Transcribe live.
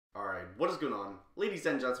Alright, what is going on? Ladies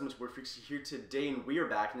and gentlemen, Word Freaks here today, and we are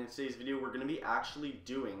back, and in today's video we're going to be actually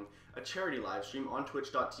doing a charity live stream on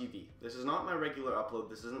twitch.tv. This is not my regular upload,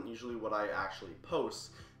 this isn't usually what I actually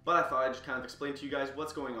post, but I thought I'd just kind of explain to you guys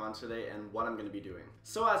what's going on today and what I'm going to be doing.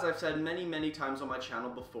 So as I've said many times on my channel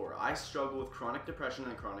before, I struggle with chronic depression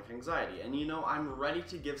and chronic anxiety, and I'm ready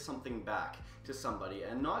to give something back to somebody,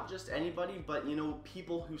 and not just anybody, but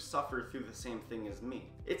people who suffer through the same thing as me.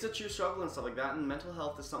 It's a true struggle and stuff like that, and mental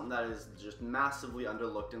health is something that is just massively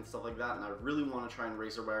underlooked and stuff like that, and I really want to try and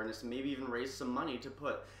raise awareness and maybe even raise some money to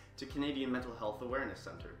put to Canadian Mental Health Awareness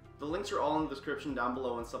Center. The links are all in the description down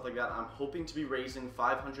below and stuff like that. I'm hoping to be raising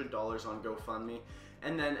 $500 on GoFundMe,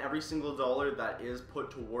 and then every single dollar that is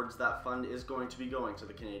put towards that fund is going to be going to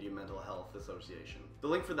the Canadian Mental Health Association. The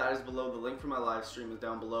link for that is below, the link for my live stream is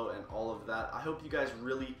down below, and all of that. I hope you guys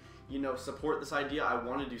really support this idea. I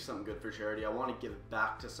want to do something good for charity. I want to give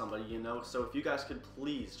back to somebody, so if you guys could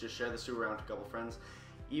please just share this around to a couple friends.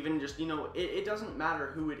 Even just, it doesn't matter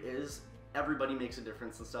who it is, everybody makes a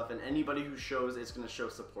difference and stuff, and anybody who shows it's going to show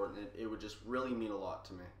support, and it would just really mean a lot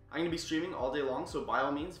to me. I'm going to be streaming all day long, so by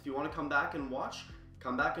all means, if you want to come back and watch,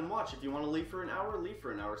 come back and watch. If you want to leave for an hour, leave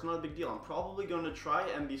for an hour. It's not a big deal. I'm probably going to try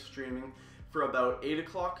and be streaming for about 8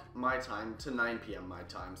 o'clock my time to 9 p.m. my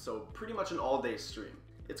time, so pretty much an all-day stream.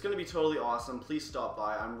 It's going to be totally awesome. Please stop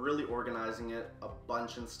by. I'm really organizing it a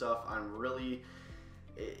bunch and stuff.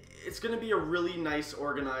 It's going to be a really nice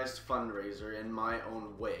organized fundraiser in my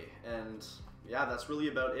own way, and yeah, that's really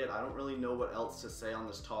about it. I don't really know what else to say on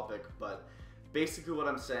this topic, but basically what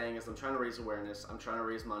I'm saying is I'm trying to raise awareness, I'm trying to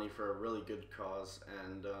raise money for a really good cause,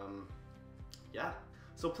 and yeah.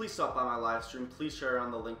 So please stop by my live stream, please share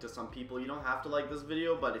around the link to some people. You don't have to like this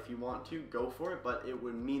video, but if you want to, go for it, but it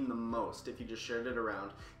would mean the most if you just shared it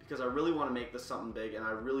around, because I really want to make this something big, and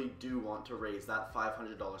I really do want to raise that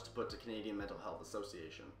 $500 to put to Canadian Mental Health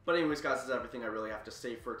Association. But anyways guys, that's everything I really have to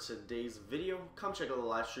say for today's video. Come check out the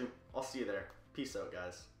live stream. I'll see you there. Peace out,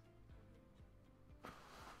 guys.